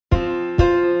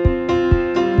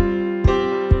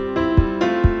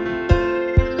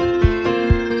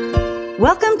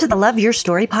Welcome to the Love Your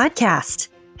Story podcast.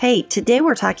 Hey, today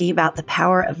we're talking about the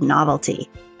power of novelty.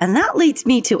 And that leads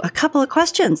me to a couple of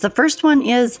questions. The first one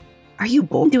is, are you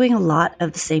both doing a lot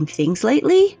of the same things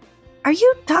lately? Are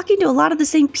you talking to a lot of the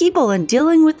same people and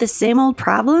dealing with the same old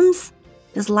problems?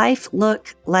 Does life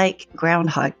look like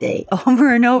Groundhog Day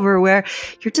over and over, where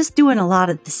you're just doing a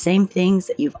lot of the same things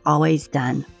that you've always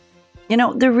done? You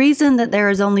know, the reason that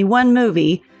there is only one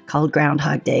movie called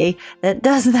Groundhog Day that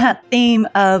does that theme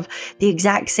of the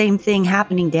exact same thing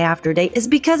happening day after day is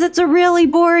because it's a really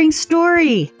boring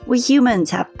story. We humans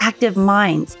have active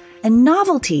minds, and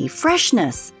novelty,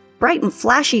 freshness, bright and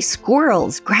flashy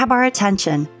squirrels grab our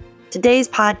attention. Today's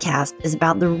podcast is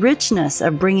about the richness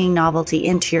of bringing novelty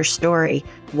into your story,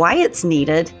 why it's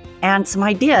needed, and some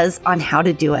ideas on how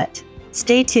to do it.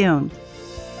 Stay tuned.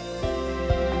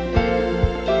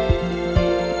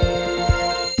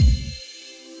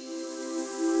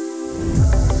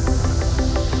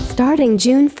 Starting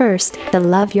June 1st, the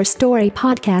Love Your Story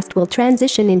podcast will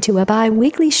transition into a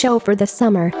bi-weekly show for the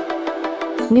summer.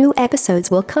 New episodes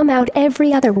will come out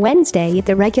every other Wednesday at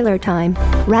the regular time,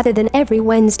 rather than every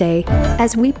Wednesday,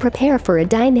 as we prepare for a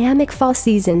dynamic fall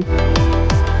season.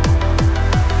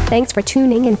 Thanks for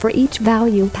tuning in for each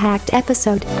value-packed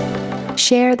episode.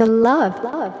 Share the love.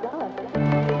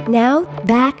 Now,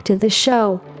 back to the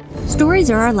show. Stories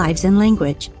are our lives in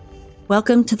language.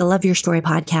 Welcome to the Love Your Story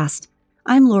podcast.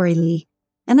 I'm Lori Lee,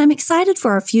 and I'm excited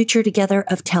for our future together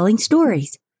of telling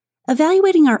stories,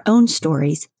 evaluating our own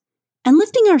stories, and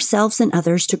lifting ourselves and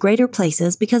others to greater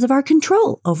places because of our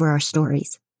control over our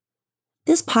stories.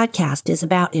 This podcast is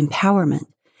about empowerment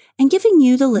and giving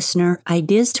you, the listener,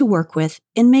 ideas to work with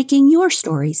in making your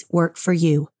stories work for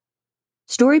you.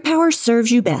 Story power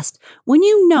serves you best when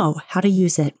you know how to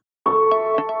use it.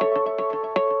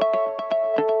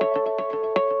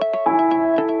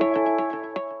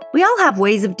 We all have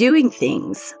ways of doing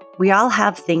things. We all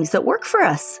have things that work for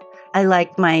us. I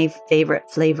like my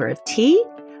favorite flavor of tea.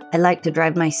 I like to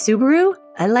drive my Subaru.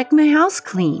 I like my house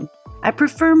clean. I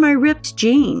prefer my ripped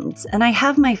jeans. And I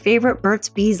have my favorite Burt's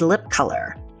Bees lip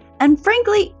color. And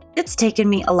frankly, it's taken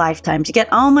me a lifetime to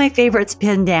get all my favorites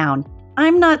pinned down.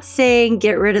 I'm not saying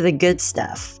get rid of the good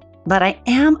stuff, but I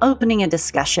am opening a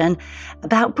discussion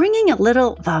about bringing a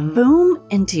little vavoom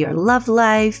into your love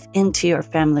life, into your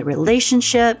family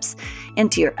relationships,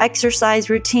 into your exercise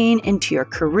routine, into your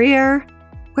career.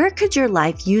 Where could your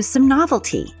life use some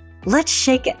novelty? Let's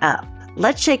shake it up.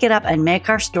 Let's shake it up and make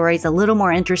our stories a little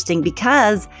more interesting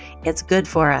because it's good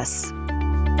for us.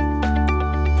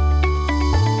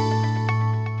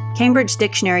 Cambridge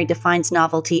Dictionary defines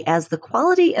novelty as the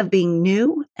quality of being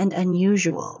new and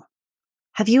unusual.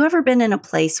 Have you ever been in a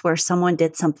place where someone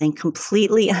did something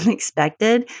completely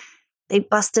unexpected? They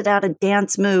busted out a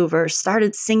dance move or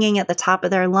started singing at the top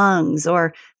of their lungs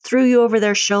or threw you over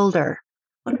their shoulder.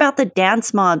 What about the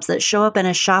dance mobs that show up in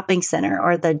a shopping center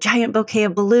or the giant bouquet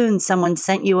of balloons someone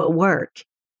sent you at work?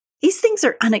 These things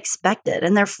are unexpected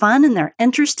and they're fun and they're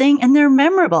interesting and they're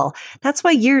memorable. That's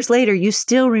why years later you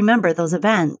still remember those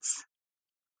events.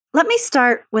 Let me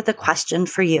start with a question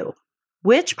for you.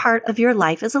 Which part of your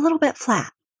life is a little bit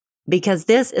flat? Because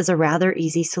this is a rather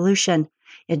easy solution.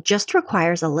 It just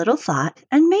requires a little thought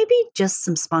and maybe just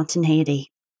some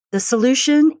spontaneity. The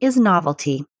solution is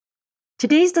novelty.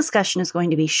 Today's discussion is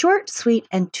going to be short, sweet,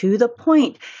 and to the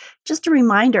point. Just a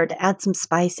reminder to add some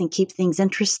spice and keep things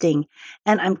interesting.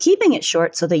 And I'm keeping it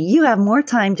short so that you have more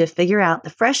time to figure out the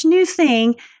fresh new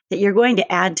thing that you're going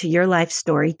to add to your life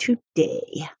story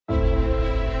today.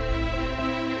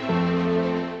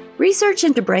 Research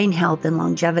into brain health and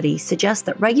longevity suggests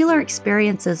that regular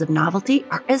experiences of novelty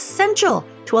are essential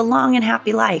to a long and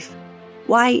happy life.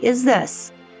 Why is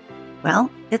this?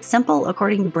 Well, it's simple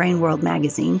according to Brain World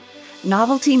magazine.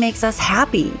 Novelty makes us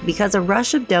happy because a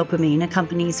rush of dopamine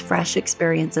accompanies fresh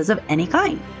experiences of any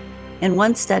kind. In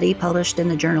one study published in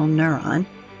the journal Neuron,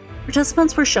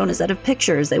 participants were shown a set of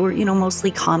pictures. They were, mostly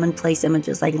commonplace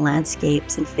images like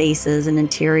landscapes and faces and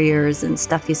interiors and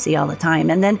stuff you see all the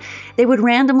time. And then they would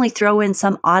randomly throw in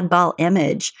some oddball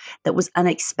image that was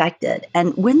unexpected.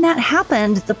 And when that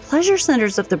happened, the pleasure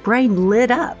centers of the brain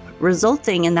lit up,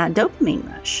 resulting in that dopamine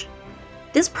rush.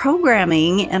 This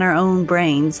programming in our own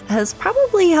brains has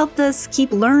probably helped us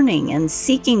keep learning and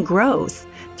seeking growth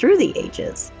through the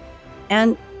ages.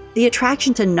 And the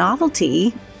attraction to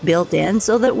novelty built in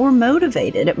so that we're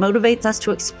motivated. It motivates us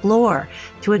to explore,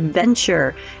 to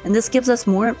adventure, and this gives us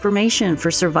more information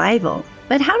for survival.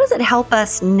 But how does it help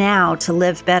us now to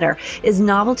live better? Is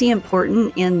novelty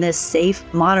important in this safe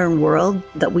modern world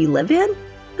that we live in?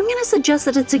 I'm going to suggest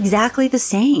that it's exactly the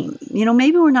same.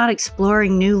 Maybe we're not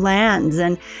exploring new lands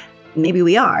and Maybe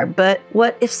we are, but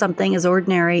what if something as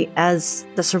ordinary as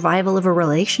the survival of a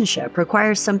relationship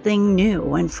requires something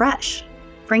new and fresh?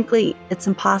 Frankly, it's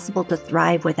impossible to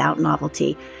thrive without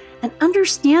novelty. And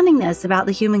understanding this about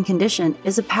the human condition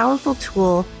is a powerful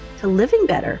tool to living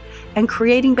better and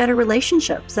creating better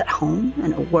relationships at home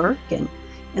and at work and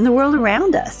in the world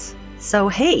around us. So,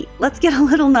 hey, let's get a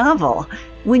little novel.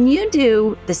 When you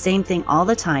do the same thing all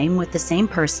the time with the same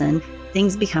person,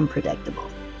 things become predictable.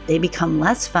 They become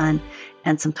less fun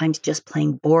and sometimes just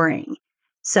plain boring.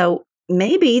 So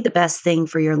maybe the best thing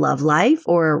for your love life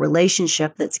or a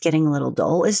relationship that's getting a little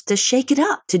dull is to shake it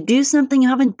up, to do something you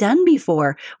haven't done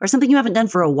before or something you haven't done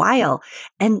for a while.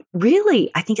 And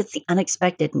really, I think it's the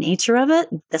unexpected nature of it,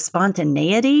 the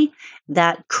spontaneity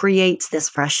that creates this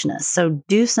freshness. So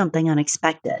do something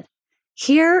unexpected.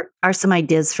 Here are some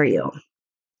ideas for you.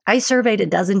 I surveyed a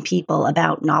dozen people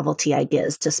about novelty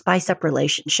ideas to spice up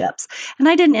relationships. And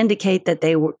I didn't indicate that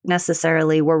they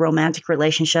necessarily were romantic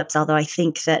relationships, although I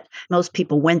think that most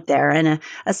people went there. And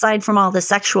aside from all the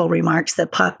sexual remarks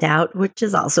that popped out, which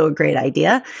is also a great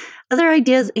idea, other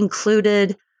ideas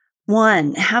included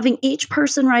 1, having each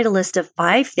person write a list of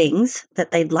 5 things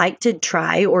that they'd like to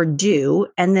try or do,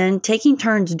 and then taking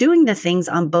turns doing the things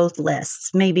on both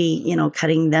lists. Maybe,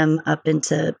 cutting them up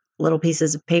into little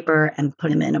pieces of paper and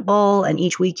put them in a bowl. And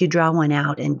each week you draw one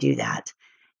out and do that.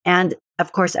 And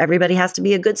of course, everybody has to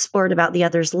be a good sport about the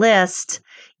other's list,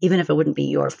 even if it wouldn't be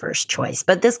your first choice.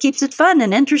 But this keeps it fun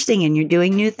and interesting, and you're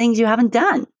doing new things you haven't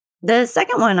done. The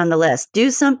second one on the list,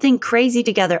 do something crazy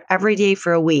together every day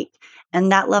for a week.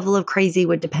 And that level of crazy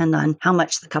would depend on how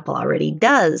much the couple already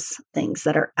does things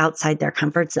that are outside their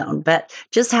comfort zone. But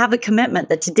just have a commitment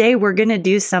that today we're going to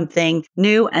do something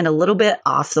new and a little bit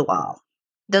off the wall.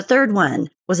 The third one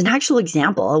was an actual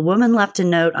example. A woman left a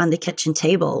note on the kitchen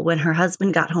table when her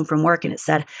husband got home from work, and it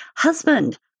said,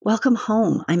 "Husband, welcome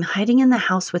home. I'm hiding in the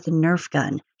house with a Nerf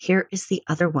gun. Here is the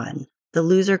other one. The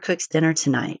loser cooks dinner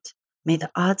tonight. May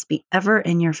the odds be ever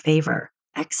in your favor.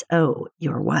 XO,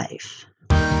 your wife."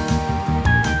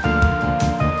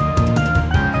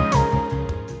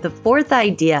 The fourth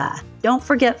idea, don't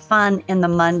forget fun in the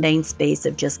mundane space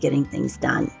of just getting things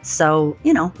done. So,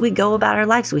 we go about our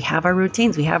lives. We have our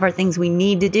routines. We have our things we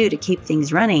need to do to keep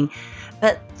things running.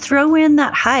 But throw in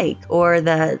that hike or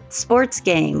the sports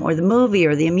game or the movie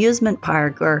or the amusement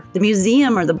park or the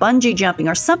museum or the bungee jumping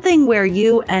or something where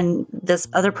you and this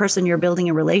other person you're building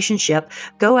a relationship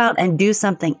go out and do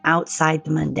something outside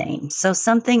the mundane. So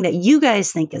something that you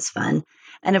guys think is fun.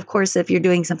 And of course, if you're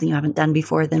doing something you haven't done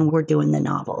before, then we're doing the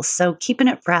novels. So keeping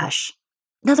it fresh.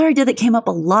 Another idea that came up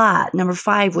a lot, number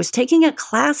 5, was taking a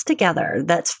class together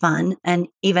that's fun and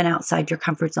even outside your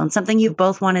comfort zone, something you've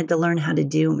both wanted to learn how to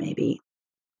do maybe.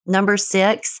 Number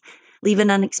 6, leave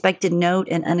an unexpected note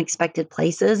in unexpected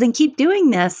places and keep doing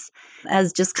this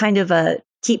as just kind of a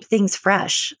keep things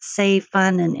fresh, say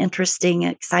fun and interesting,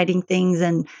 exciting things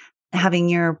and having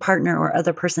your partner or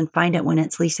other person find it when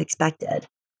it's least expected.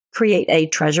 Create a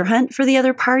treasure hunt for the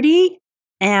other party.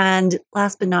 And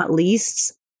last but not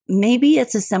least, maybe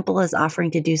it's as simple as offering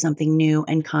to do something new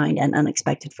and kind and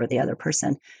unexpected for the other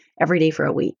person every day for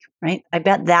a week, right? I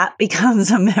bet that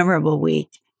becomes a memorable week.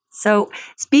 So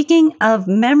speaking of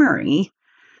memory,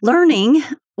 learning,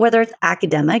 whether it's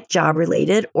academic,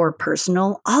 job-related, or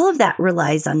personal, all of that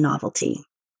relies on novelty.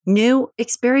 New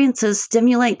experiences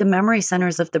stimulate the memory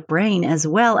centers of the brain as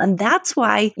well. And that's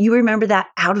why you remember that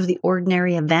out of the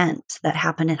ordinary event that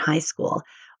happened in high school,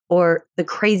 or the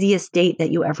craziest date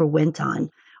that you ever went on,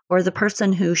 or the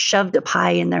person who shoved a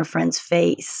pie in their friend's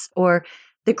face, or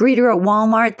the greeter at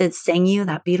Walmart that sang you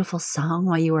that beautiful song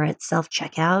while you were at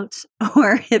self-checkout,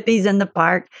 or hippies in the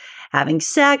park having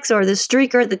sex, or the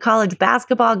streaker at the college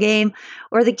basketball game,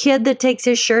 or the kid that takes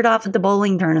his shirt off at the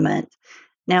bowling tournament.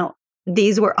 Now,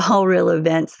 these were all real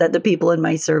events that the people in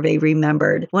my survey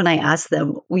remembered when I asked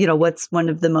them, what's one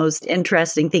of the most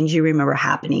interesting things you remember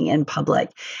happening in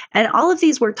public? And all of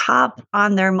these were top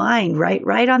on their mind,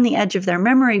 right on the edge of their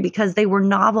memory because they were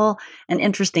novel and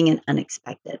interesting and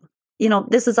unexpected.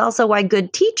 This is also why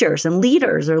good teachers and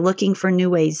leaders are looking for new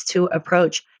ways to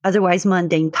approach otherwise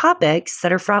mundane topics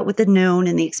that are fraught with the known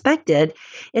and the expected.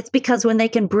 It's because when they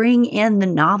can bring in the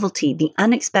novelty, the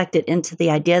unexpected into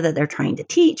the idea that they're trying to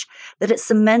teach, that it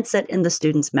cements it in the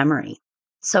student's memory.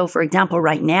 So, for example,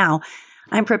 right now,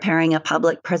 I'm preparing a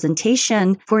public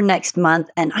presentation for next month,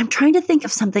 and I'm trying to think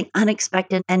of something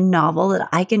unexpected and novel that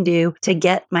I can do to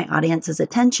get my audience's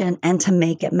attention and to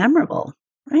make it memorable.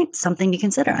 Right? Something to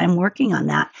consider. I'm working on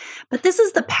that. But this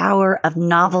is the power of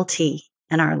novelty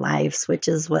in our lives, which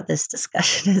is what this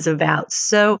discussion is about.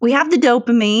 So we have the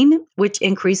dopamine, which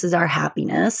increases our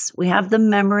happiness. We have the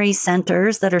memory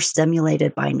centers that are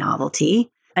stimulated by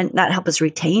novelty, and that help us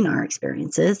retain our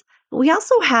experiences. But we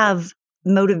also have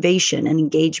motivation and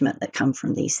engagement that come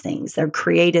from these things. They're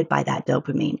created by that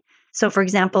dopamine. So for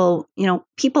example,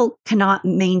 people cannot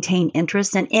maintain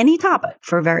interest in any topic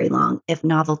for very long if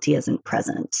novelty isn't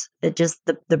present. It just,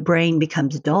 the brain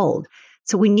becomes dulled.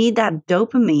 So we need that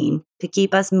dopamine to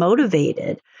keep us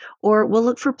motivated, or we'll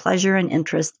look for pleasure and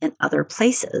interest in other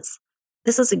places.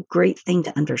 This is a great thing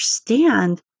to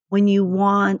understand when you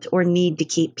want or need to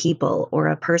keep people or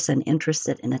a person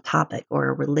interested in a topic or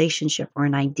a relationship or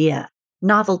an idea.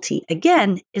 Novelty,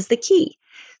 again, is the key.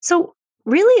 So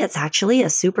really, it's actually a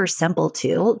super simple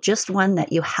tool, just one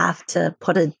that you have to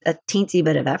put a teensy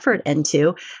bit of effort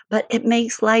into, but it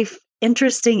makes life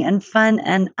interesting and fun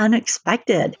and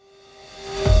unexpected.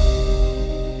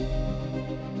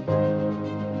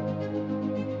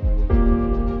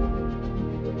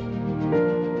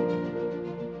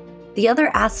 The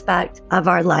other aspect of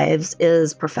our lives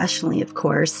is professionally, of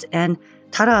course, and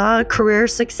career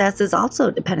success is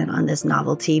also dependent on this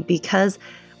novelty, because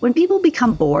when people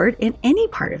become bored in any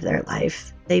part of their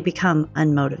life, they become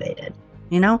unmotivated.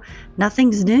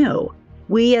 Nothing's new.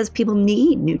 We as people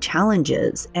need new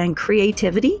challenges and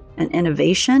creativity and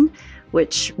innovation,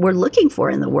 which we're looking for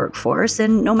in the workforce,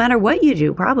 and no matter what you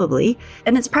do, probably.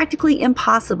 And it's practically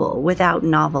impossible without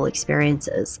novel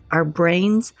experiences. Our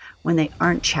brains, when they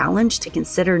aren't challenged to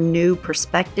consider new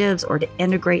perspectives or to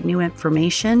integrate new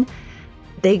information,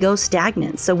 they go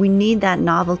stagnant. So we need that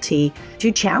novelty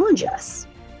to challenge us.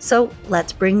 So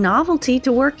let's bring novelty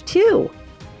to work too.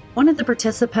 One of the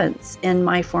participants in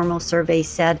my formal survey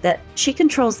said that she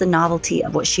controls the novelty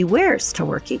of what she wears to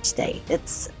work each day.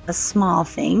 It's a small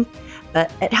thing,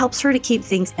 but it helps her to keep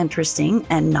things interesting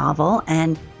and novel,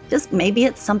 and just maybe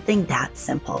it's something that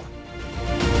simple.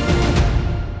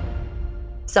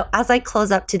 So as I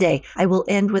close up today, I will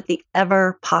end with the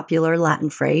ever popular Latin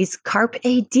phrase, carpe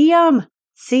diem,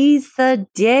 seize the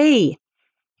day.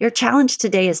 Your challenge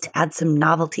today is to add some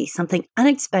novelty, something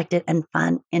unexpected and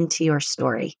fun into your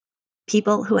story.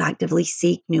 People who actively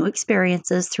seek new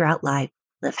experiences throughout life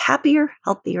live happier,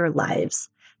 healthier lives.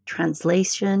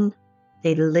 Translation,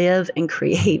 they live and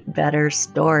create better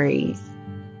stories.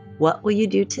 What will you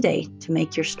do today to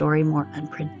make your story more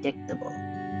unpredictable?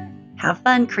 Have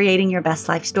fun creating your best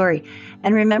life story.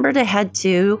 And remember to head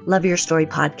to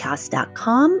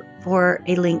loveyourstorypodcast.com for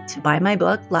a link to buy my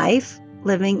book, Life,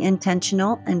 Living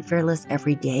Intentional and Fearless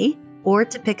Every Day, or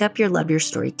to pick up your Love Your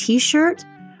Story t-shirt,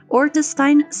 or to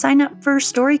sign up for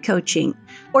story coaching,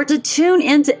 or to tune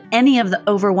into any of the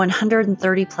over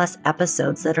 130 plus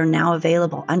episodes that are now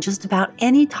available on just about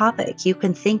any topic you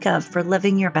can think of for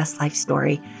living your best life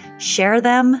story. Share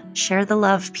them, share the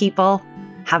love, people.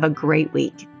 Have a great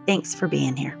week. Thanks for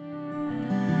being here.